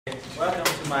Welcome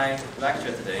to my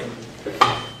lecture today.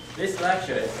 This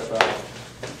lecture is about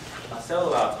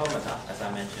cellular automata, as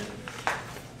I mentioned.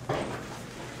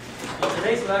 In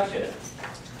today's lecture,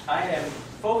 I am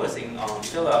focusing on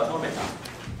cellular automata.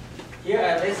 Here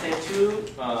I listed two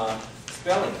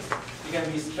spellings. It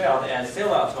can be spelled as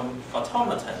cellular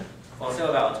automaton or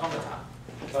cellular automata,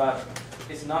 but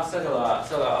it's not cellular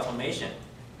automation.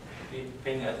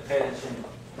 Pay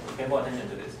more attention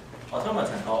to this.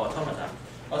 Automaton or automaton.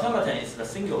 Automaton is the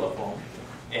singular form,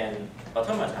 and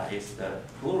automata is the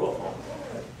plural form.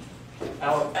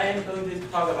 I am going to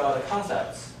talk about the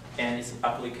concepts and its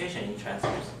application in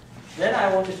transfers. Then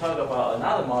I want to talk about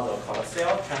another model called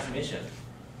cell transmission.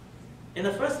 In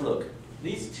the first look,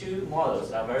 these two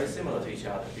models are very similar to each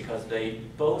other because they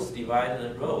both divide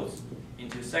the rows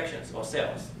into sections or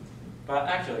cells. But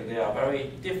actually, they are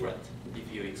very different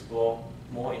if you explore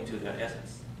more into their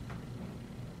essence.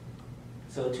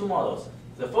 So two models.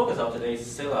 The focus of today's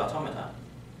cellular automata.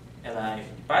 And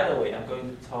by the way, I'm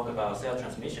going to talk about cell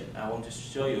transmission. I want to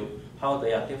show you how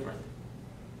they are different.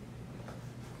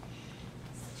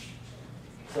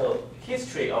 So,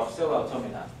 history of cellular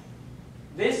automata.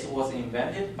 This was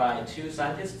invented by two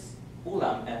scientists,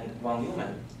 Ulam and von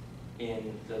Neumann,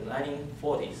 in the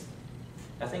 1940s.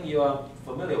 I think you are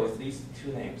familiar with these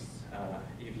two names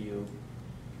if you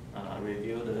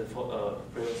review the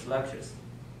previous lectures.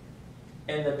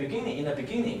 In the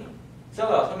beginning,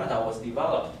 cellular automata was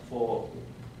developed for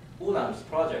Ulam's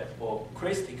project for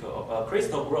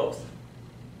crystal growth,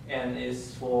 and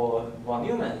is for von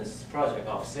Neumann's project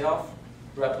of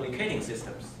self-replicating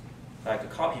systems, like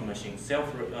copy machines,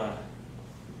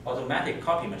 automatic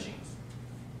copy machines.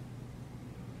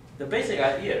 The basic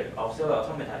idea of cellular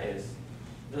automata is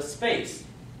the space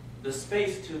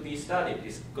to be studied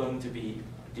is going to be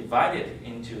divided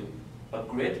into a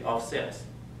grid of cells.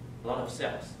 A lot of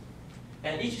cells.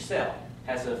 And each cell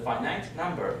has a finite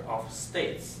number of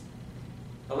states.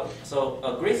 So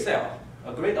a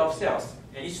grid of cells,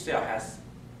 and each cell has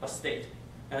a state.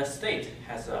 And a state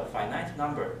has a finite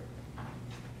number.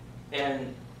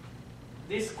 And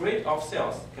this grid of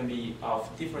cells can be of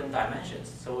different dimensions.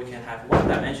 So we can have 1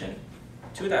 dimension,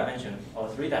 2 dimensions, or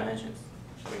 3 dimensions,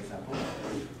 for example.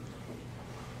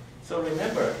 So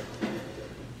remember,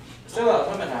 cellular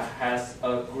automata has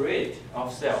a grid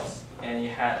of cells, and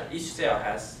each cell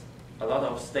has a lot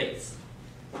of states.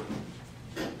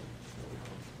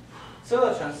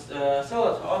 Cellular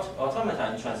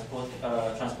automata in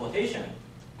transportation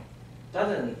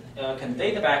can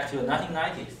date back to the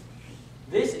 1990s.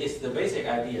 This is the basic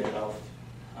idea of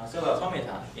cellular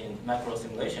automata in macro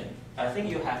simulation. I think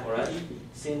you have already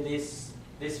seen this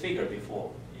figure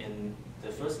before in the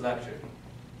first lecture.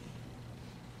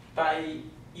 By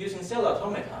using cellular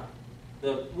automata,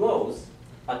 the rows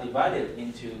are divided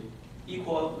into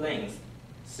equal length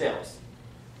cells.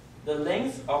 The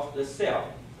length of the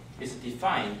cell is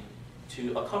defined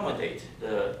to accommodate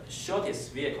the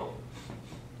shortest vehicle,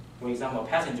 for example,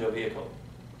 passenger vehicle.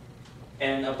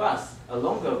 And a bus, a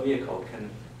longer vehicle,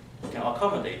 can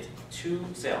accommodate 2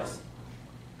 cells.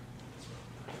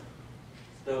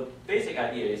 The basic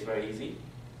idea is very easy.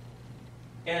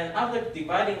 And after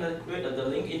dividing the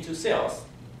link into cells,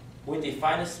 we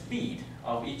define the speed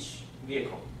of each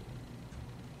vehicle.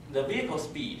 The vehicle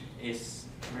speed is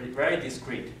very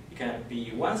discrete. It can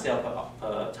be 1 cell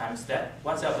per time step,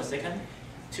 1 cell per second,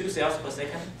 2 cells per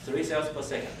second, 3 cells per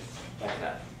second, like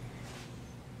that.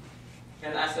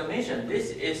 And as I mentioned, this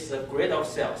is a grid of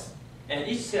cells, and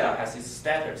each cell has its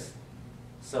status.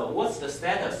 So what's the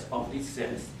status of these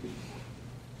cells?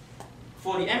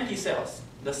 For the empty cells,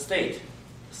 the state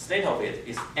of it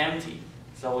is empty.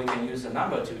 So we can use a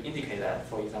number to indicate that,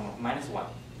 for example, -1.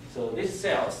 So this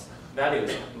cell's value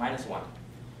is -1.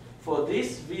 For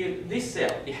this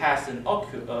cell, it has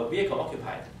a vehicle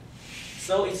occupied.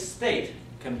 So its state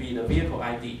can be the vehicle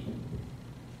ID.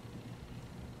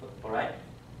 Alright?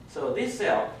 So this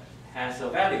cell has a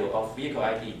value of vehicle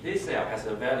ID. This cell has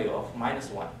a value of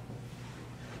 -1.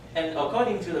 And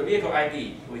according to the vehicle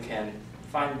ID, we can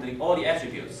find all the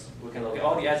attributes. We can look at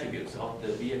all the attributes of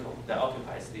the vehicle that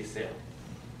occupies this cell.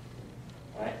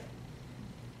 Right?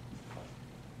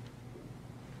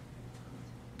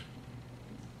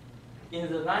 In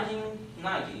the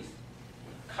 1990s,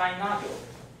 Kai Nagel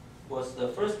was the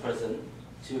first person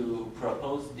to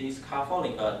propose the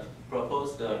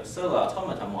cellular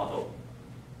automata model.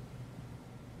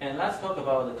 And let's talk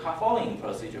about the car following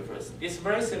procedure first. It's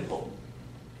very simple.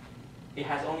 It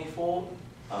has only 4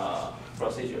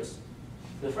 procedures.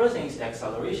 The first thing is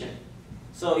acceleration.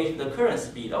 So if the current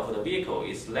speed of the vehicle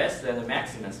is less than the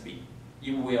maximum speed,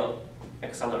 it will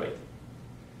accelerate.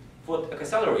 For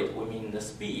accelerate, we mean the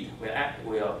speed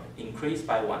will increase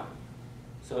by 1.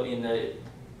 So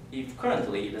if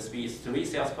currently the speed is 3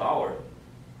 cells per hour,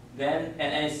 then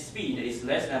and speed is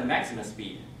less than maximum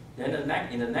speed, then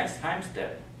in the next time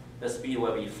step, the speed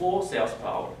will be 4 cells per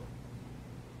hour.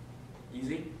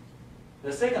 Easy?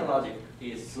 The second logic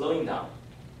is slowing down.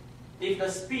 If the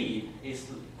speed is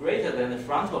greater than the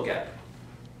frontal gap,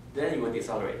 then you will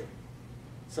decelerate.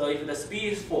 So if the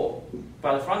speed is 4,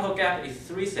 but the frontal gap is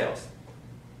 3 cells,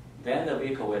 then the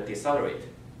vehicle will decelerate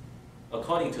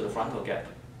according to the frontal gap.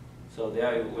 So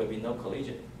there will be no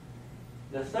collision.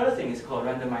 The third thing is called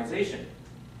randomization.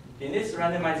 In this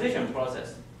randomization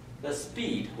process, the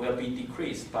speed will be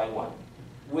decreased by 1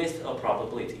 with a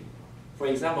probability. For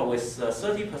example, with a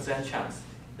 30% chance,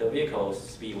 the vehicle's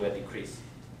speed will decrease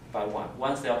by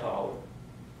 1 cell per hour.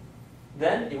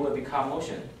 Then it will become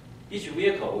motion. Each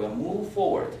vehicle will move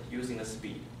forward using the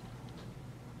speed.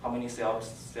 How many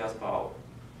cells per hour?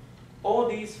 All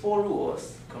these 4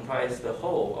 rules comprise the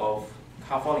whole of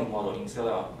car falling model in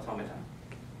cellular automata.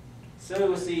 So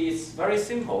you see, it's very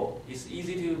simple. It's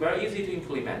very easy to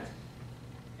implement,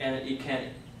 and it can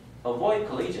avoid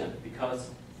collision because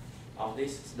of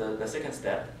this, the second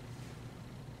step.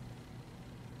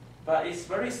 But it's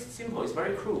very simple. It's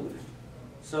very crude.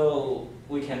 So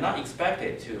we cannot expect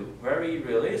it to very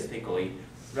realistically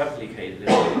replicate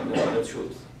the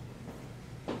truth.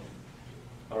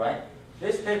 All right.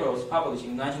 This paper was published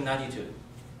in 1992,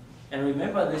 and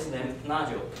remember this name,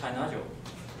 Kai Nagel.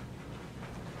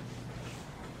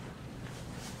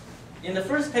 In the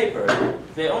first paper,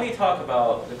 they only talk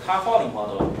about the car falling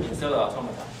model in cellular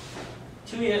automata.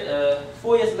 4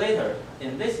 years later,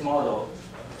 in this model,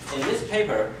 in this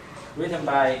paper written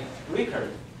by Rickard.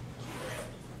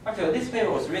 Actually, this paper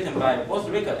was written by both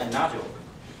Rickard and Nagel.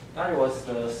 Nagel was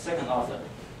the second author.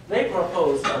 They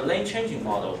proposed a lane changing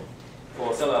model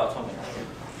for cellular automata.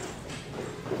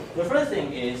 The first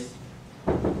thing is,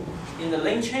 in the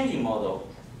lane changing model,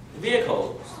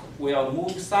 vehicles will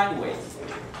move sideways.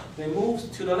 They move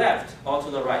to the left or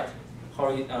to the right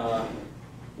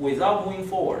without moving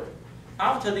forward.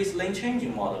 After this lane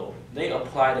changing model, they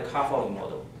apply the car falling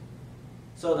model.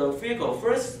 So the vehicle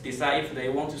first decide if they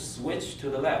want to switch to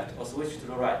the left or switch to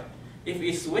the right. If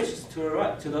it switches to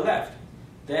the left,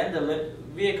 then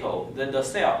the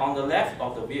cell on the left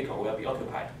of the vehicle will be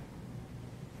occupied.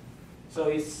 So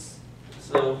if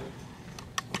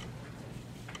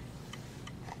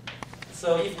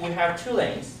we have 2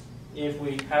 lanes, if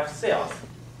we have cells,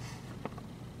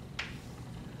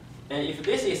 and if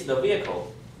this is the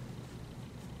vehicle,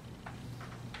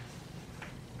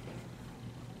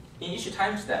 in each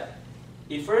time step,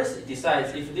 it first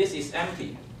decides if this is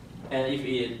empty, and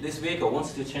if this vehicle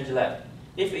wants to change left.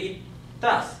 If it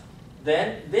does,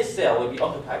 then this cell will be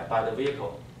occupied by the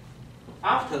vehicle.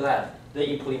 After that, they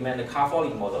implement the car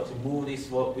falling model to move this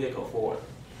vehicle forward.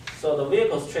 So the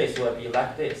vehicle's trace will be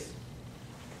like this.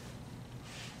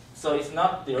 So it's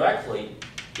not directly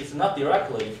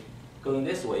going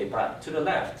this way, but to the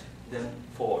left, then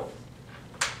forward.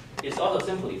 It's also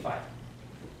simplified.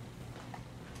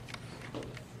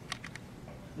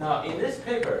 Now, in this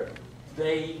paper,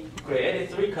 they created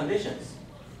 3 conditions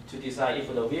to decide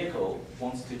if the vehicle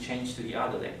wants to change to the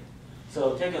other lane.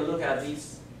 So take a look at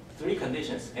these 3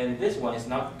 conditions, and this one is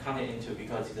not counted into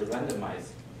because it's a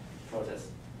randomized process.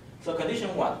 So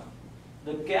condition 1,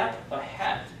 the gap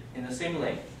ahead in the same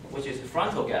lane, which is the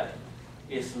frontal gap,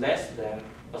 is less than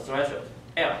a threshold.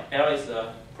 L is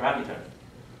a parameter.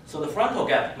 So the frontal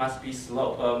gap must be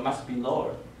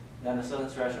lower than a certain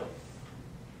threshold.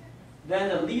 Then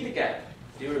the lead gap.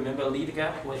 Do you remember lead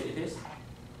gap, what it is?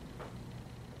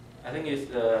 I think it's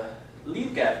the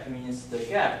lead gap means the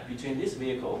gap between this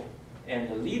vehicle and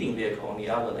the leading vehicle on the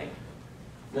other lane.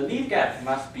 The lead gap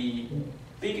must be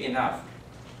big enough,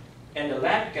 and the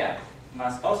lag gap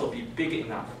must also be big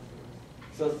enough.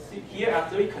 So here are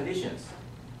 3 conditions.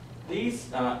 These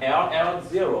LO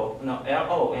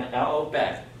and LO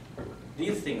back,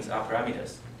 these things are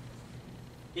parameters.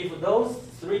 If those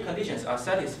 3 conditions are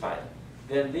satisfied,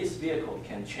 then this vehicle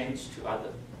can change to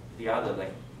the other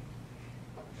lane.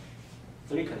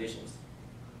 3 conditions.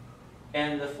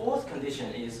 And the 4th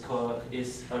condition is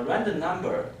a random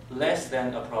number less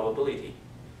than a probability.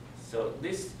 So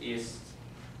this is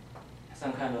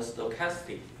some kind of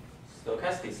stochasticity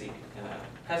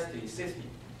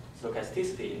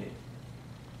in it.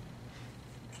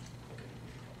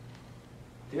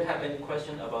 Do you have any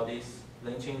question about these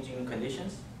lane changing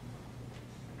conditions?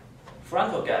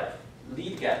 Frontal gap,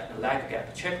 lead gap, and lag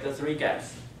gap. Check the 3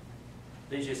 gaps.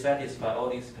 They should satisfy all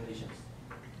these conditions.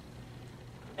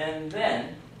 And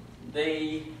then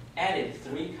they added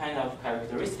three kind of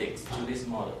characteristics to this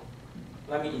model.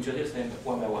 Let me introduce them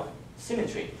one by one.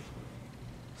 Symmetry.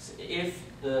 If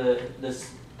the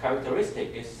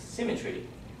characteristic is symmetry,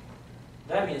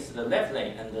 that means the left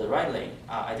lane and the right lane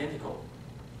are identical.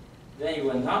 Then you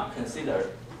will not consider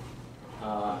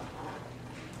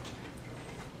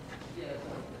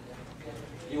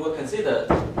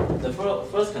the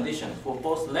first condition for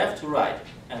both left to right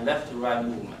and left to right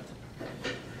movement.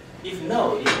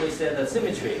 If we say the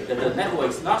symmetry, that the network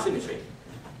is not symmetry,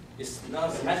 it's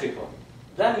not symmetrical,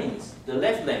 that means the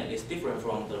left lane is different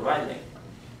from the right lane.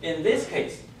 In this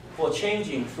case, for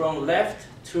changing from left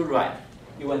to right,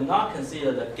 you will not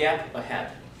consider the gap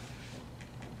ahead.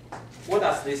 What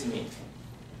does this mean?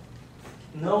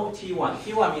 No T1.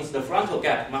 T1 means the frontal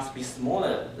gap must be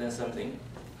smaller than something.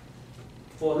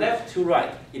 For left to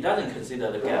right, it doesn't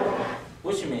consider the gap,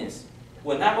 which means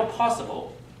whenever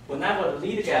possible, whenever the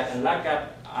lead gap and lag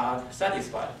gap are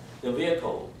satisfied, the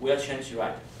vehicle will change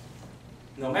right,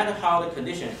 no matter how the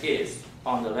condition is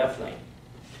on the left lane.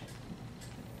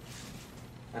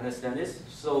 Understand this?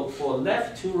 So for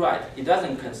left to right, it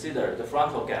doesn't consider the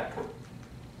frontal gap,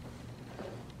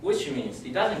 which means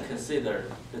it doesn't consider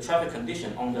the traffic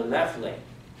condition on the left lane.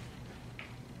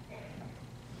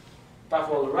 But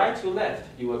for right to left,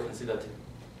 you will consider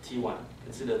T1,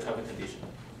 consider traffic condition.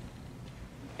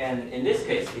 And in this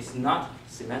case, it's not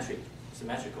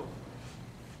symmetrical.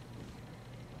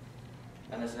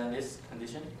 Understand this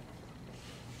condition?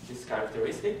 This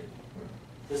characteristic?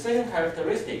 The second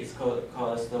characteristic is called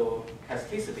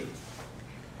stochasticity,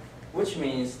 which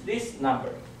means this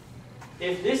number.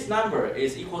 If this number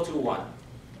is equal to 1,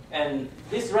 and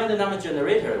this random number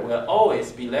generator will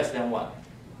always be less than 1,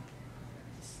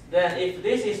 then if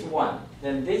this is 1,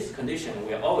 then this condition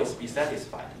will always be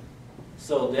satisfied.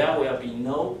 So there will be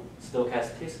no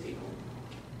stochasticity.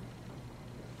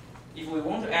 If we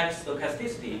want to add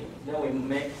stochasticity, then we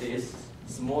make this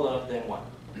smaller than 1.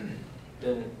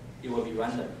 Then it will be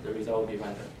random. The result will be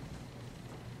random.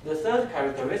 The third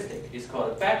characteristic is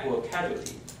called backward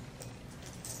causality.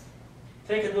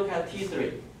 Take a look at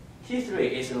T3.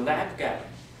 T3 is a lag gap.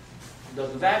 The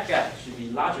lag gap should be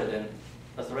larger than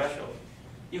a threshold.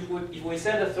 If we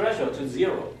set the threshold to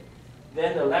 0,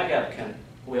 then the lag gap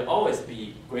will always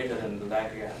be greater than the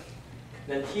lag gap.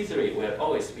 Then T3 will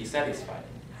always be satisfied.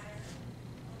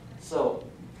 So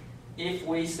if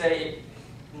we say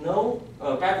no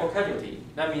backward causality,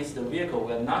 that means the vehicle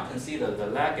will not consider the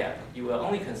lag gap. It will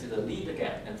only consider lead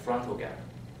gap and frontal gap.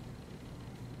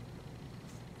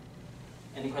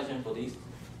 Any question for these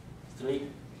three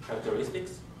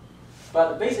characteristics?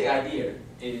 But the basic idea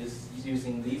is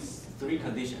using these three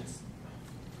conditions: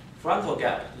 frontal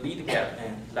gap, lead gap,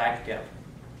 and lag gap.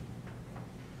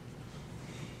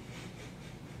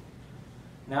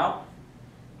 Now,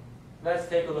 let's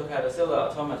take a look at the cellular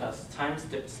automata's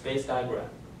time-space diagram.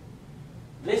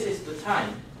 This is the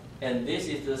time, and this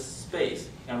is the space,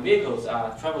 and vehicles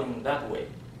are traveling that way.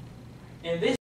 In this